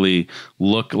actually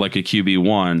look like a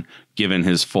QB1 given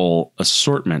his full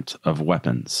assortment of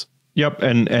weapons? Yep,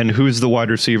 and who's the wide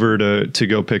receiver to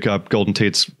go pick up? Golden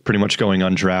Tate's pretty much going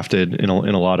undrafted in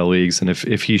a lot of leagues, and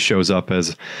if he shows up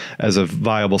as a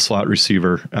viable slot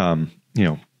receiver,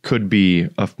 could be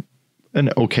an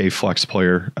okay flex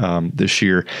player this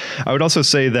year. I would also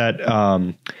say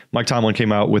that Mike Tomlin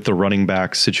came out with the running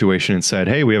back situation and said,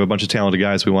 hey, we have a bunch of talented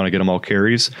guys. We want to get them all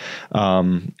carries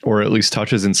or at least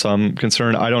touches in some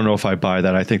concern. I don't know if I buy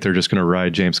that. I think they're just going to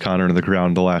ride James Conner into the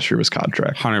ground the last year of his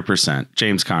contract. 100%.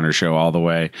 James Conner show all the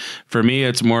way. For me,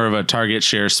 it's more of a target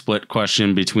share split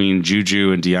question between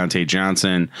Juju and Deontay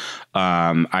Johnson.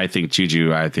 I think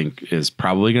Juju, is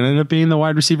probably going to end up being the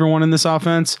wide receiver 1 in this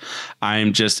offense.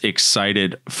 I'm just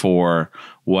excited for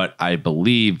what I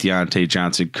believe Deontay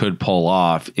Johnson could pull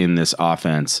off in this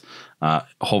offense.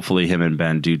 Hopefully him and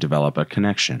Ben do develop a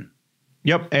connection.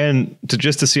 Yep, and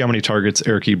to see how many targets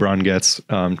Eric Ebron gets,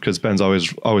 because Ben's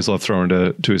always loved throwing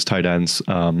to his tight ends,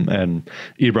 and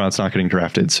Ebron's not getting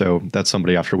drafted, so that's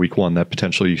somebody after week 1 that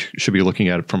potentially should be looking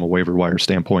at it from a waiver wire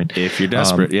standpoint. If you're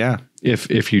desperate,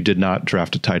 If you did not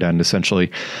draft a tight end,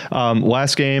 essentially.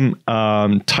 Last game,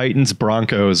 Titans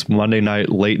Broncos Monday night,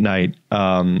 late night.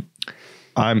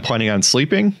 I'm planning on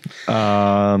sleeping.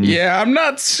 I'm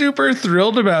not super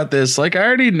thrilled about this. Like, I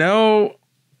already know.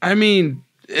 I mean,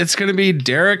 it's going to be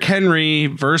Derrick Henry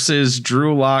versus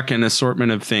Drew Lock, and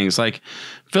assortment of things. Like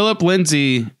Philip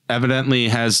Lindsay evidently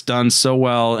has done so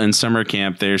well in summer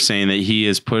camp. They're saying that he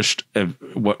has pushed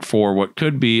what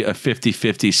could be a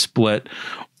 50-50 split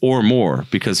or more,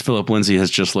 because Philip Lindsay has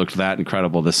just looked that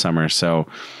incredible this summer. So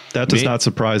that does not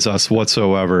surprise us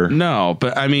whatsoever. No,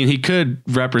 but I mean, he could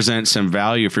represent some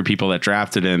value for people that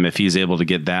drafted him if he's able to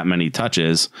get that many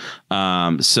touches.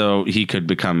 So he could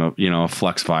become a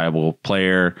flex viable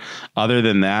player. Other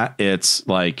than that, it's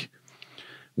like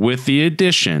with the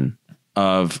addition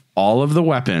of all of the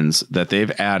weapons that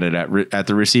they've added at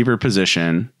the receiver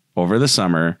position over the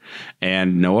summer,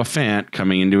 and Noah Fant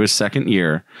coming into his second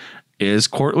year, is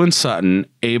Cortland Sutton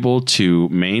able to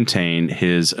maintain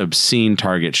his obscene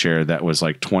target share that was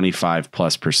like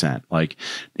 25+%? Like,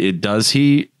 does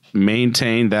he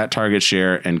maintain that target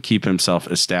share and keep himself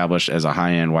established as a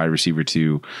high-end wide receiver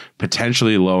 2,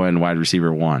 potentially low-end wide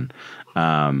receiver 1?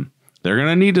 They're going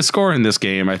to need to score in this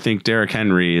game. I think Derrick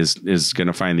Henry is going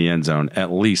to find the end zone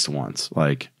at least once.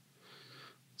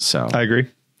 So I agree.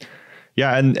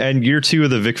 Yeah, and year 2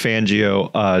 of the Vic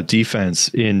Fangio defense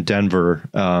in Denver,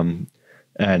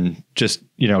 and just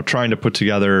trying to put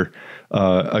together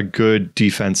a good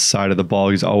defense side of the ball.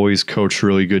 He's always coached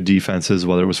really good defenses,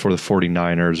 whether it was for the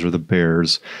 49ers or the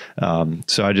Bears.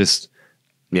 So I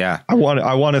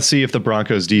want to see if the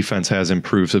Broncos defense has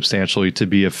improved substantially to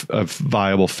be a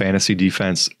viable fantasy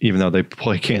defense, even though they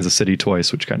play Kansas City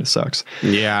twice, which kind of sucks.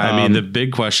 Yeah, I mean, the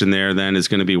big question there then is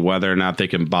going to be whether or not they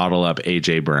can bottle up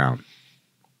A.J. Brown.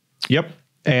 Yep.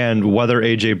 And whether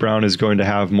A.J. Brown is going to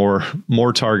have more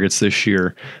targets this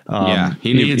year.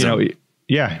 He needs them.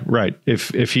 Yeah, right.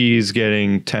 If he's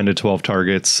getting 10 to 12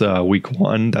 targets week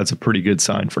 1, that's a pretty good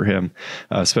sign for him,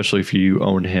 especially if you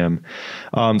own him.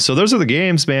 So those are the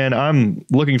games, man. I'm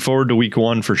looking forward to week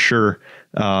 1 for sure.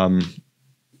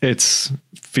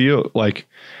 Feel like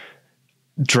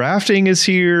drafting is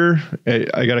here.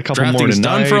 I got a couple more tonight.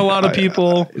 Done for a lot of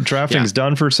people. Drafting's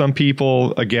done for some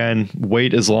people. Again,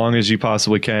 wait as long as you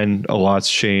possibly can. A lot's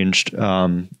changed.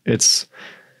 It's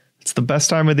the best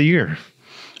time of the year.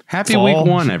 Happy week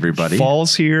 1, everybody.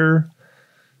 Fall's here.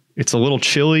 It's a little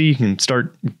chilly. You can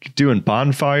start doing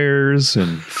bonfires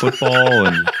and football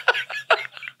and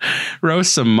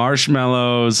roast some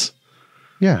marshmallows.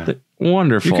 Yeah.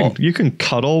 Wonderful. You can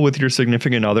cuddle with your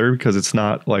significant other because it's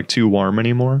not like too warm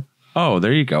anymore. Oh,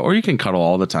 there you go. Or you can cuddle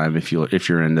all the time if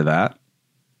you're into that.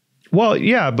 Well,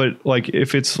 yeah, but like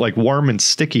if it's like warm and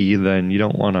sticky, then you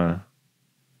don't want to.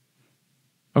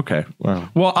 Okay.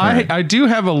 Well, I do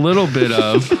have a little bit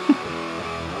of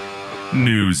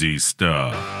Newsy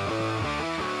Stuff.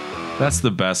 That's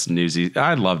the best Newsy.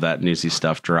 I love that Newsy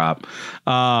Stuff drop.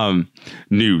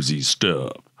 Newsy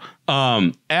Stuff.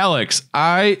 Alex,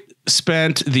 I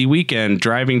spent the weekend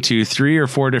driving to 3 or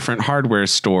 4 different hardware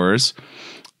stores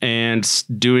and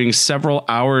doing several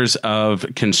hours of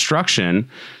construction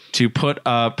to put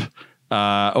up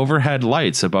overhead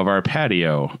lights above our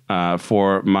patio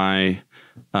for my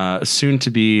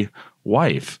soon-to-be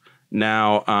wife.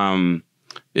 Now,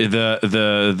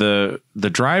 the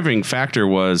driving factor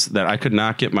was that I could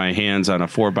not get my hands on a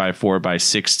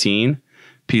 4x4x16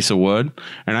 piece of wood,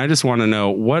 and I just want to know,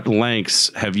 what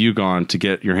lengths have you gone to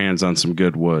get your hands on some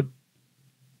good wood?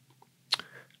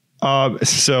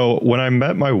 So when I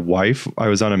met my wife, I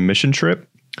was on a mission trip,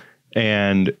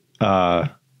 and I'm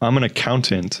an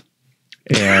accountant,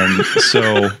 and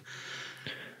so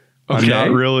okay. I'm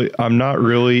not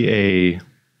really a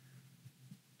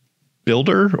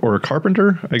builder or a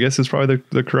carpenter, I guess is probably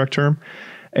the correct term.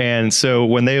 And so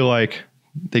when they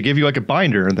give you like a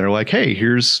binder and they're like, hey,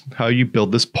 here's how you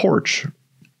build this porch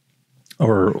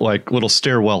or like little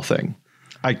stairwell thing.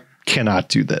 I cannot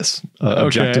do this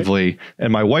objectively.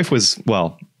 And my wife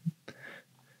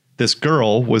this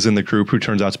girl was in the group who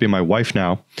turns out to be my wife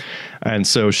now. And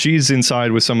so she's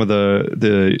inside with some of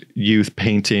the youth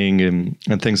painting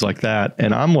and things like that.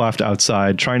 And I'm left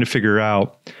outside trying to figure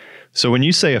out. So when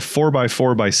you say a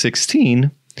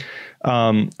 4x4x16,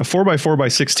 a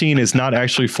 4x4x16 is not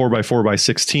actually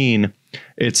 4x4x16.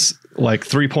 It's like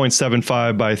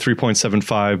 3.75 by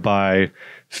 3.75 by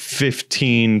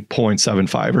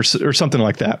 15.75 or something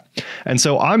like that. And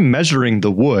so I'm measuring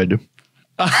the wood.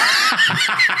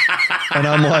 And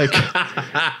I'm like,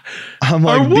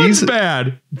 wood's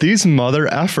bad. These mother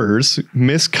effers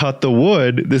miscut the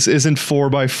wood. This isn't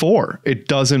 4x4. It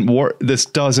doesn't work. This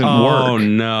doesn't work. Oh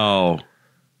no.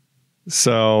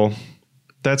 So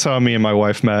that's how me and my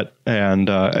wife met. And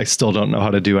I still don't know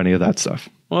how to do any of that stuff.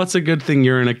 Well, it's a good thing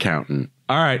you're an accountant.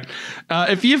 All right.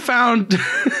 If you found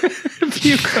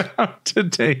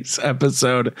today's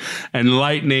episode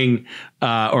enlightening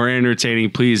or entertaining,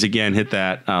 please again hit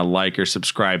that like or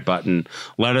subscribe button.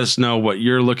 Let us know what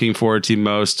you're looking forward to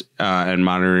most and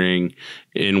monitoring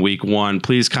in week 1.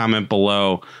 Please comment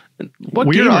below.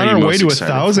 We're on our way to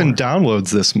 1,000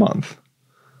 downloads this month.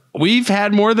 We've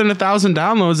had more than 1,000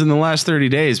 downloads in the last 30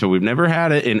 days, but we've never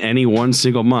had it in any one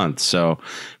single month. So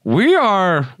we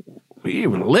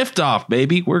lift off,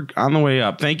 baby. We're on the way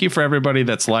up. Thank you for everybody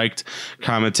that's liked,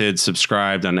 commented,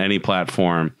 subscribed on any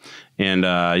platform. And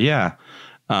we're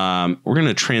going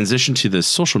to transition to the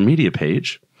social media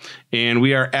page. And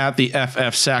we are at the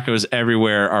FF Sackos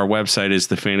everywhere. Our website is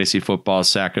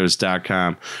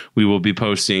thefantasyfootballsackos.com. We will be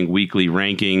posting weekly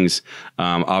rankings.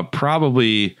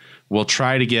 We'll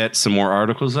try to get some more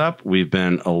articles up. We've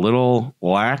been a little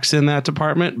lax in that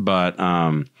department, but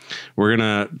we're going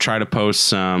to try to post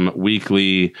some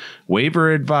weekly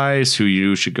waiver advice, who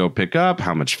you should go pick up,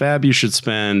 how much fab you should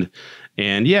spend.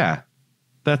 And yeah,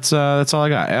 that's all I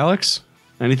got. Alex,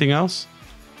 anything else?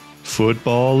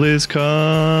 Football is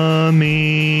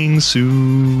coming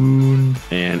soon.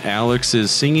 And Alex's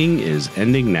singing is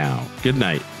ending now. Good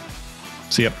night.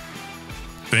 See ya.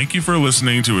 Thank you for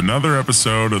listening to another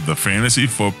episode of the Fantasy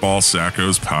Football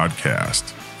Sackos podcast.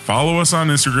 Follow us on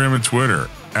Instagram and Twitter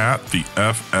at the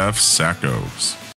FF Sackos.